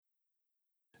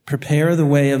Prepare the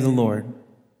way of the Lord.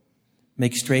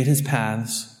 Make straight his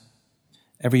paths.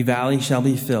 Every valley shall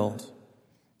be filled,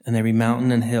 and every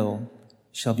mountain and hill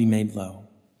shall be made low.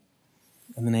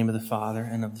 In the name of the Father,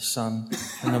 and of the Son,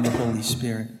 and of the Holy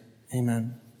Spirit.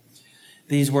 Amen.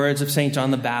 These words of St.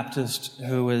 John the Baptist,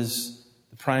 who is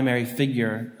the primary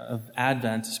figure of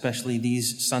Advent, especially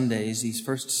these Sundays, these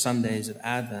first Sundays of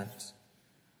Advent,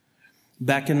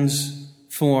 beckons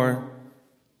for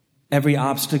every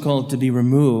obstacle to be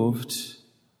removed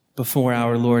before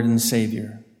our Lord and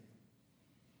Savior.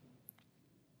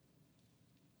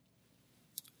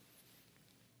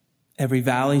 Every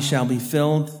valley shall be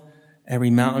filled, every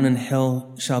mountain and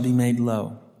hill shall be made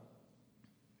low.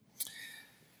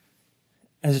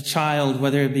 As a child,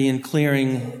 whether it be in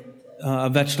clearing a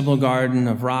vegetable garden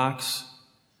of rocks,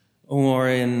 or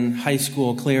in high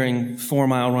school clearing 4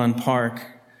 Mile Run Park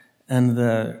and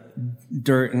the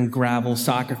dirt and gravel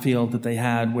soccer field that they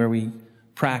had where we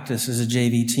practiced as a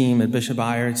JV team at Bishop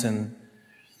Ireton,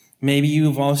 maybe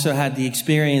you've also had the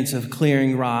experience of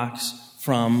clearing rocks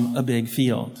from a big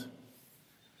field.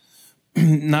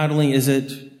 Not only is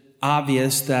it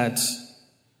obvious that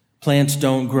plants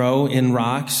don't grow in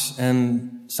rocks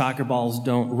and soccer balls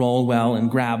don't roll well in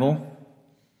gravel,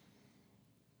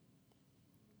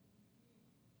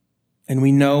 and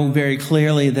we know very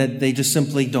clearly that they just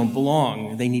simply don't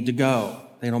belong. They need to go.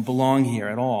 They don't belong here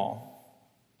at all.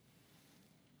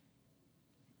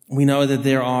 We know that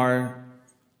there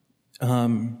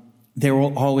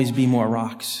will always be more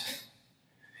rocks.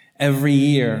 Every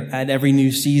year, at every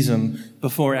new season,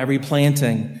 before every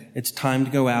planting, it's time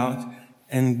to go out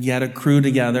and get a crew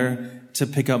together to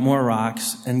pick up more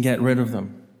rocks and get rid of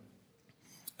them.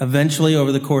 Eventually,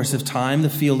 over the course of time, the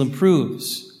field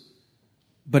improves,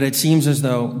 but it seems as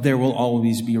though there will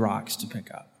always be rocks to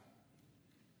pick up.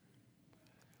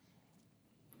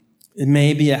 It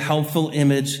may be a helpful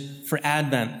image for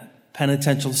Advent,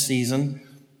 penitential season,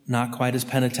 not quite as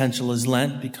penitential as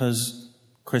Lent because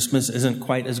Christmas isn't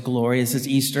quite as glorious as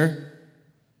Easter.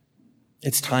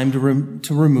 It's time to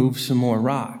remove some more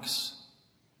rocks.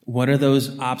 What are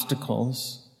those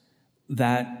obstacles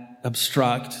that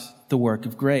obstruct the work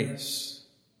of grace?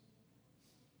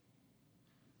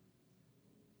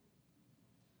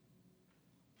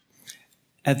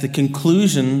 At the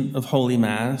conclusion of Holy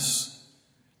Mass,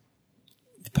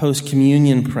 the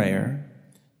post-communion prayer,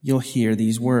 you'll hear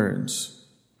these words.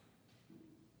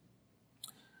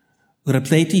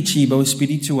 Repleti cibo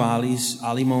spiritualis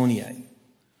alimoniae,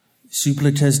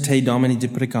 supplices te Domini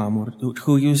deprecamur, ut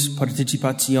huius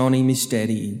participatione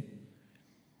mysterii,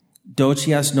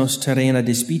 docias nos terrena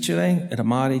despicere et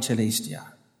amare celestia.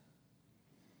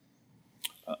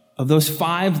 Of those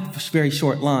 5 very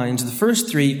short lines, the first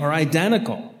 3 are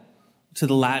identical to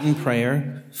the Latin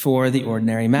prayer for the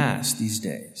ordinary Mass these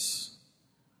days.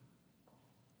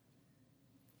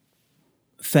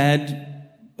 Fed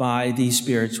by these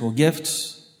spiritual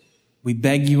gifts, we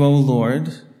beg you, O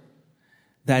Lord,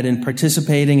 that in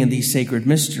participating in these sacred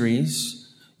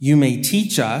mysteries, you may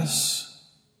teach us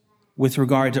with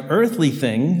regard to earthly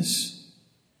things,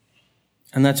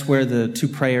 and that's where the 2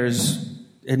 prayers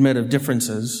admit of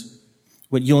differences.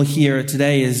 What you'll hear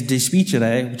today is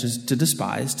despicere, which is to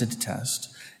despise, to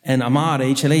detest, and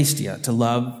amare celestia, to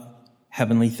love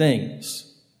heavenly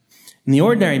things. In the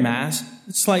ordinary Mass,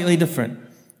 it's slightly different.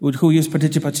 Ut huius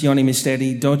participatione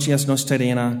mysterii docias nos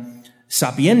terrena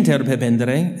sapienter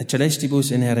pependere et celestibus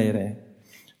inherere.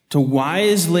 To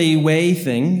wisely weigh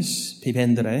things,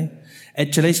 pependere, et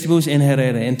celestibus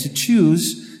inherere, and to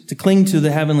choose to cling to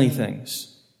the heavenly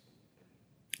things.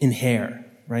 Inhere,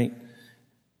 right?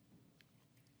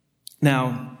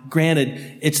 Now,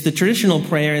 granted, it's the traditional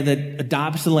prayer that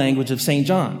adopts the language of St.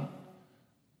 John,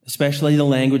 especially the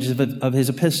language of his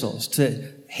epistles,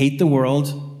 to hate the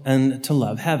world and to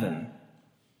love heaven.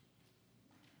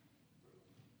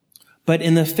 But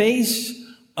in the face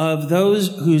of those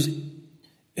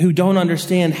who don't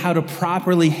understand how to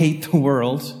properly hate the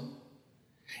world,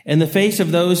 in the face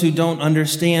of those who don't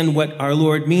understand what our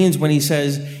Lord means when he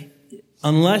says,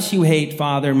 unless you hate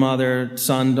father, mother,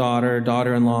 son, daughter,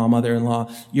 daughter-in-law,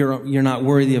 mother-in-law, you're not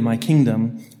worthy of my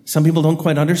kingdom. Some people don't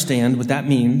quite understand what that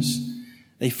means.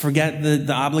 They forget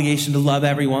the obligation to love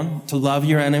everyone, to love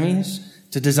your enemies,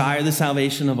 to desire the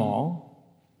salvation of all.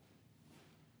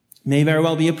 It may very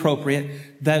well be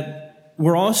appropriate that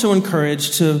we're also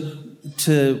encouraged to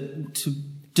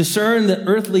discern the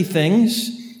earthly things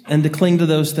and to cling to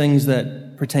those things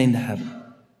that pertain to heaven.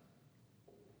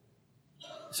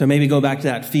 So maybe go back to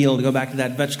that field, go back to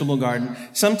that vegetable garden.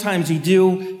 Sometimes you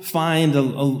do find a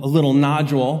little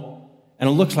nodule, and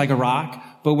it looks like a rock,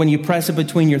 but when you press it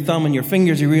between your thumb and your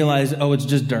fingers, you realize, oh, it's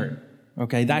just dirt.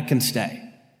 Okay, that can stay.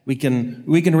 We can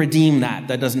redeem that.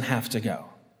 That doesn't have to go.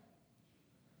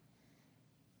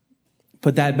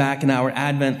 Put that back in our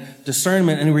Advent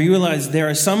discernment, and we realize there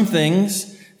are some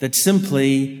things that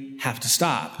simply have to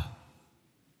stop.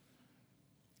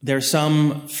 There are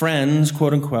some friends,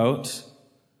 quote unquote,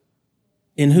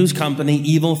 in whose company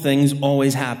evil things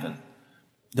always happen.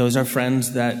 Those are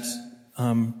friends that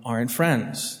aren't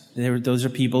friends. Those are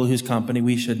people whose company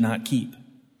we should not keep.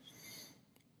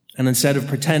 And instead of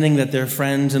pretending that they're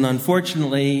friends, and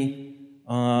unfortunately,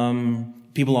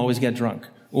 people always get drunk,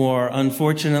 or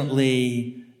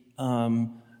unfortunately,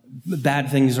 bad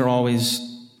things are always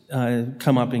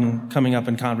coming up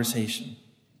in conversation.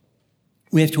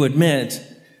 We have to admit,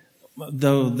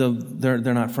 though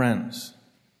they're not friends.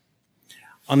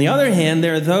 On the other hand,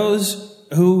 there are those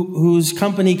whose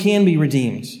company can be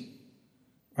redeemed.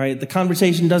 Right? The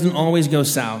conversation doesn't always go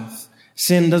south.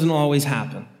 Sin doesn't always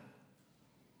happen.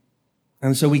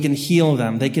 And so we can heal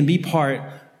them. They can be part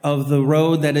of the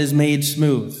road that is made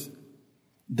smooth,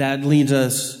 that leads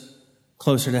us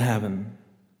closer to heaven.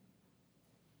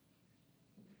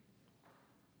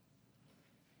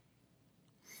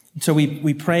 So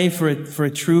we pray for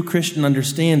a true Christian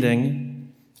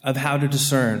understanding of how to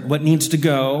discern what needs to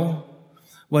go,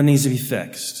 what needs to be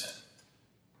fixed.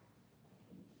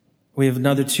 We have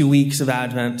another 2 weeks of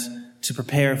Advent to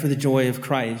prepare for the joy of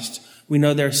Christ. We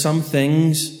know there are some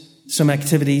things, some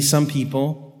activities, some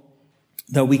people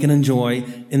that we can enjoy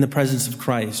in the presence of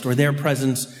Christ, or their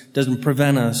presence doesn't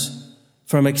prevent us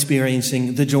from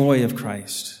experiencing the joy of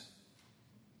Christ.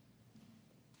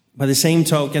 By the same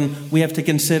token, we have to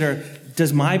consider,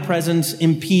 does my presence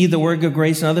impede the work of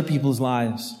grace in other people's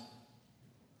lives?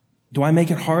 Do I make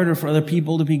it harder for other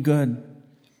people to be good?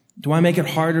 Do I make it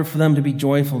harder for them to be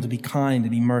joyful, to be kind, to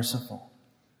be merciful?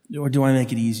 Or do I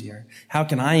make it easier? How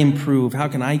can I improve? How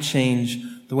can I change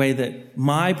the way that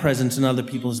my presence in other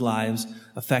people's lives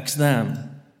affects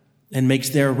them and makes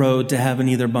their road to heaven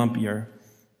either bumpier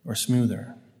or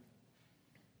smoother?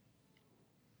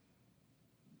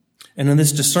 And in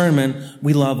this discernment,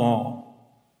 we love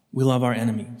all. We love our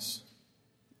enemies,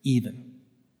 even.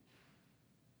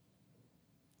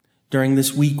 During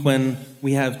this week when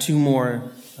we have 2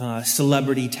 more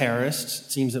celebrity terrorists,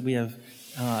 it seems that we have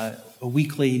a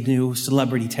weekly new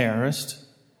celebrity terrorist.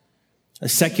 A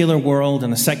secular world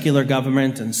and a secular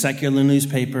government and secular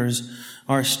newspapers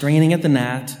are straining at the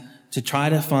gnat to try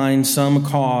to find some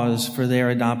cause for their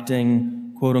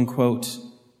adopting, quote unquote,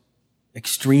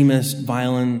 extremist,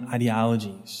 violent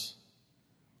ideologies,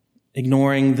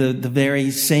 ignoring the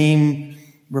very same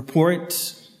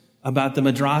reports about the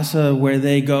madrasa where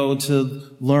they go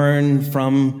to learn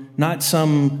from not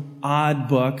some odd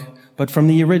book, but from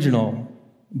the original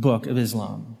book of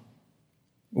Islam,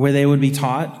 where they would be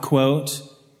taught, quote,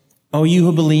 "O you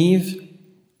who believe,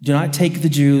 do not take the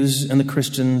Jews and the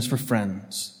Christians for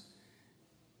friends.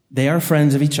 They are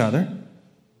friends of each other,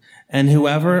 and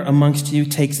whoever amongst you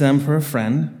takes them for a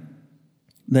friend,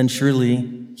 then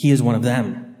surely he is one of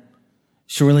them.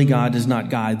 Surely God does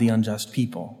not guide the unjust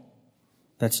people."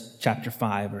 That's chapter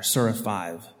 5 or Surah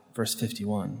 5, verse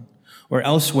 51. Or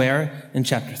elsewhere in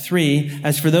chapter 3,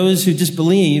 "As for those who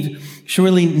disbelieve,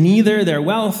 surely neither their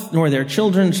wealth nor their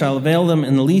children shall avail them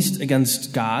in the least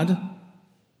against God."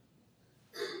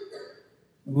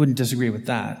 We wouldn't disagree with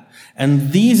that.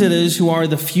 "And these it is who are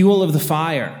the fuel of the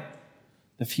fire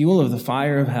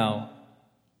of hell."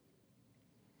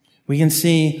 We can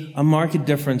see a marked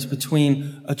difference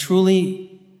between a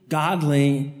truly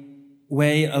godly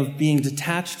way of being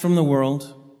detached from the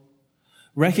world,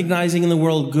 recognizing in the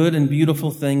world good and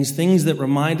beautiful things that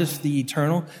remind us of the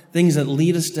eternal, things that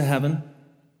lead us to heaven,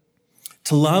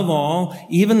 to love all,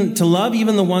 even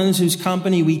the ones whose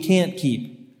company we can't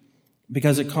keep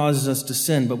because it causes us to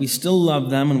sin, but we still love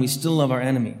them and we still love our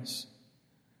enemies.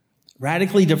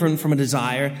 Radically different from a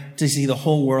desire to see the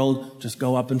whole world just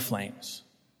go up in flames.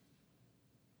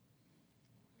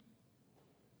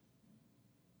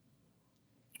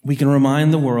 We can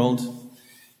remind the world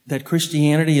that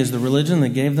Christianity is the religion that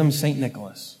gave them St.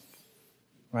 Nicholas,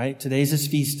 right? Today's his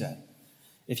feast day.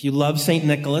 If you love St.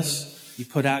 Nicholas, you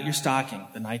put out your stocking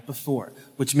the night before,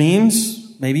 which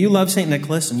means maybe you love St.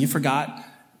 Nicholas and you forgot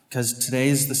because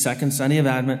today's the second Sunday of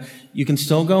Advent. You can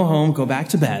still go home, go back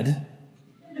to bed,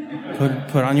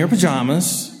 put on your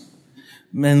pajamas,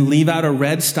 and leave out a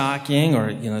red stocking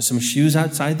or, some shoes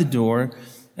outside the door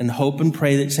and hope and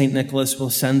pray that St. Nicholas will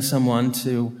send someone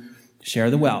to share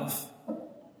the wealth.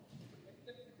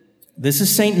 This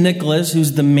is St. Nicholas,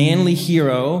 who's the manly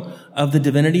hero of the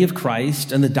divinity of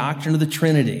Christ and the doctrine of the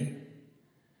Trinity.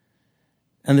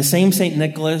 And the same St.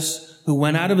 Nicholas who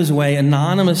went out of his way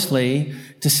anonymously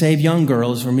to save young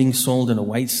girls from being sold into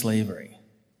white slavery.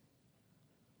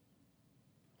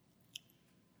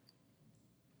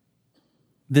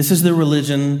 This is the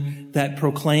religion that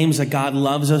proclaims that God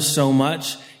loves us so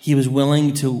much, he was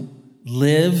willing to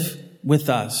live with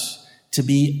us, to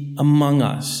be among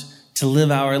us, to live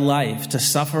our life, to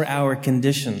suffer our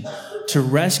condition, to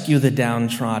rescue the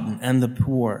downtrodden and the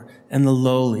poor and the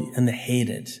lowly and the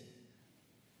hated.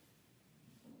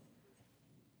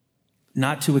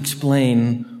 Not to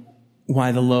explain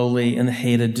why the lowly and the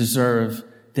hated deserve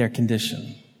their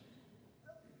condition.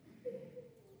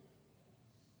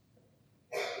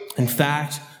 In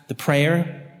fact, the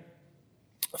prayer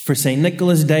for St.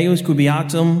 Nicholas Deus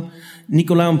Cubiatum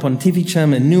Nicolaum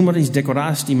Pontificem in numeris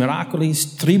decorasti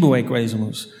miraculis tribue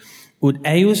quesumus, ut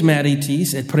eius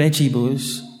meritis et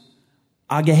precibus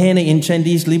a Gehenna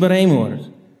incendis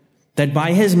liberemur, that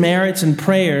by his merits and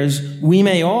prayers we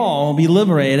may all be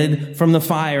liberated from the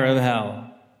fire of hell.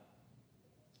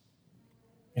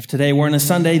 If today weren't a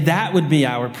Sunday, that would be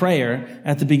our prayer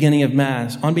at the beginning of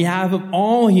Mass, on behalf of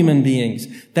all human beings,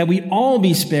 that we all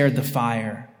be spared the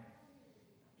fire.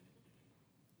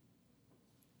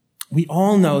 We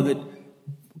all know that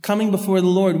coming before the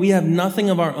Lord, we have nothing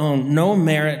of our own, no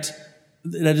merit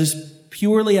that is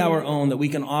purely our own that we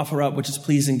can offer up which is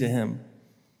pleasing to him.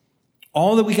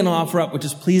 All that we can offer up which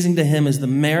is pleasing to him is the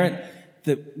merit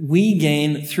that we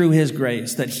gain through his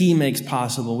grace, that he makes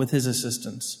possible with his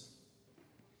assistance.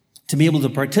 To be able to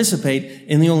participate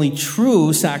in the only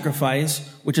true sacrifice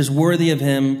which is worthy of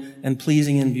him and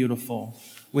pleasing and beautiful,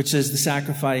 which is the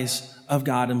sacrifice of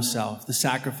God himself, the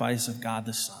sacrifice of God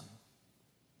the Son.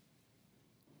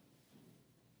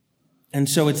 And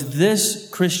so it's this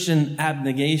Christian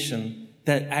abnegation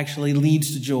that actually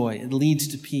leads to joy. It leads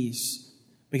to peace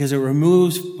because it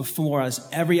removes before us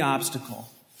every obstacle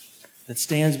that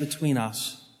stands between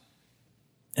us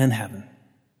and heaven.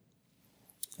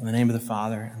 In the name of the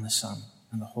Father, and the Son,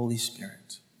 and the Holy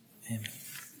Spirit. Amen.